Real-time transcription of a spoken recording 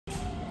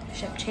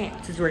Chef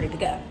Chance is ready to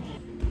go.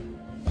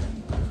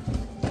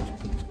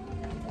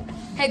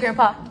 Hey,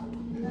 Grandpa.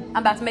 I'm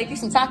about to make you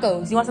some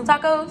tacos. You want some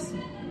tacos?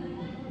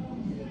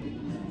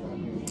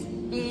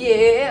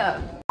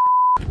 Yeah.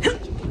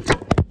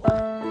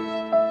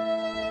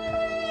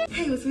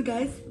 Hey, what's up,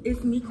 guys?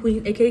 It's me,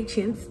 Queen, aka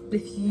Chance.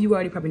 If you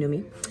already probably know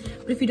me,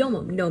 but if you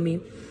don't know me,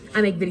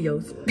 I make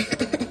videos.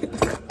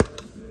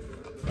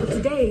 But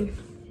today,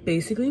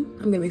 basically,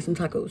 I'm gonna make some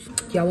tacos.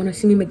 Y'all wanna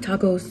see me make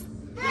tacos?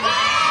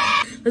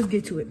 Let's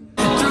get to it.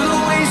 Through the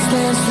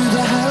wastelands, through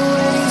the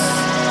highways,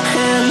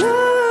 and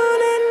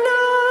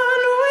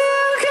on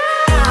we'll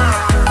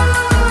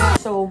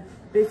go. So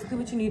basically,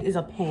 what you need is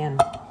a pan.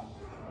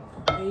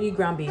 You need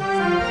ground beef.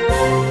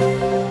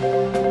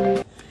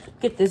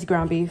 Get this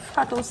ground beef,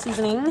 taco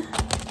seasoning.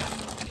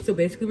 So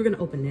basically, we're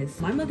gonna open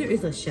this. My mother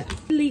is a chef.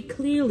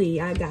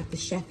 Clearly, I got the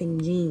chefing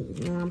genes.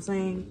 You know what I'm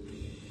saying?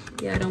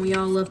 Yeah, don't we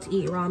all love to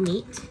eat raw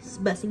meat? It's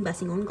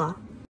busting on God.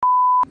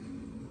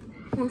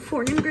 More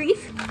foreign and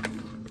grief.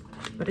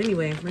 But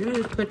anyway, we're gonna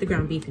just put the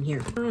ground beef in here.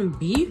 Ground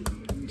beef,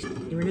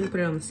 and we're gonna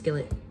put it on the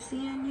skillet.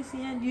 You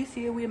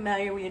see it, we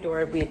admire, we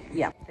adore it,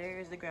 yeah.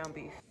 There's the ground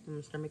beef. I'm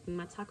gonna start making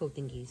my taco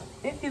thingies.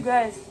 If you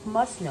guys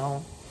must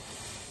know,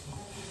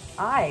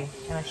 I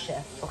am a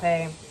chef,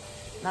 okay?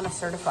 Not a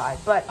certified,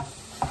 but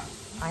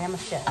I am a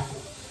chef.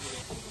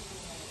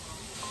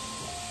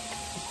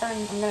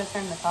 I'm gonna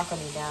turn the taco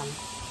meat down.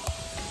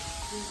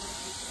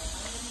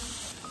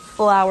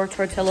 Flour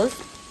tortillas.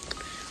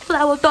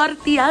 Flour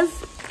tortillas.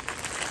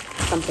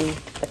 Something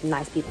that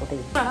nice people do.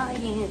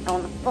 Crying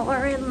on the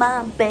floor in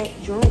my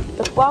bedroom.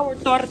 The flour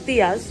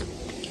tortillas.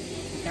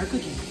 They're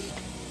cooking.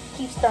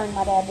 Keep stirring,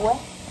 my bad boy.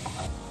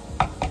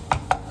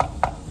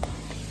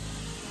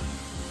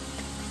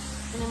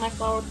 And then my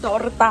flour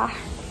torta.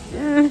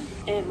 And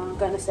I'm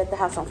gonna set the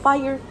house on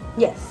fire.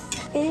 Yes.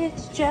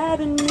 It's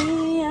driving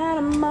me out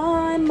of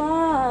my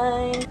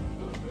mind.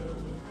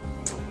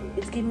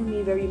 It's giving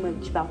me very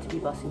much about to be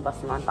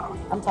busting on top.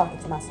 I'm talking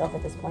to myself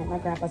at this point. My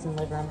grandpa's in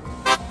the living room.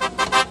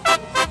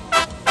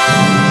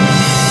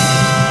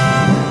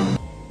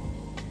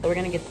 So we're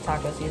gonna get the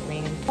taco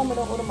seasoning. I'm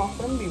gonna hold them off,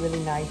 but I'm gonna be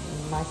really nice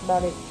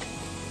about it.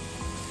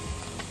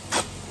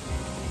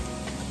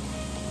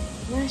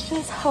 Let's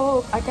just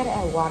hope. I gotta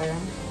add water.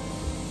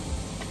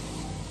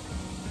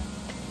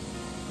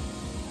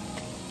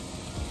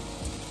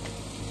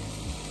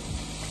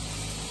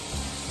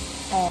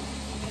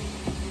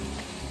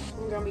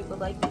 Ground beef look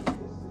like.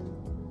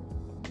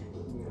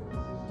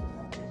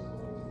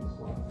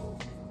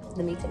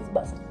 The meat tastes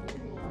busting.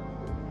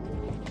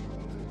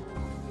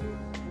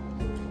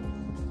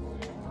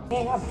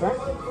 Man, y'all burnt.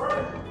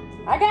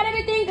 I got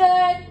everything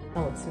good.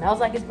 Oh, it smells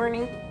like it's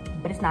burning,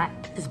 but it's not.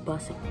 It's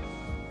busting.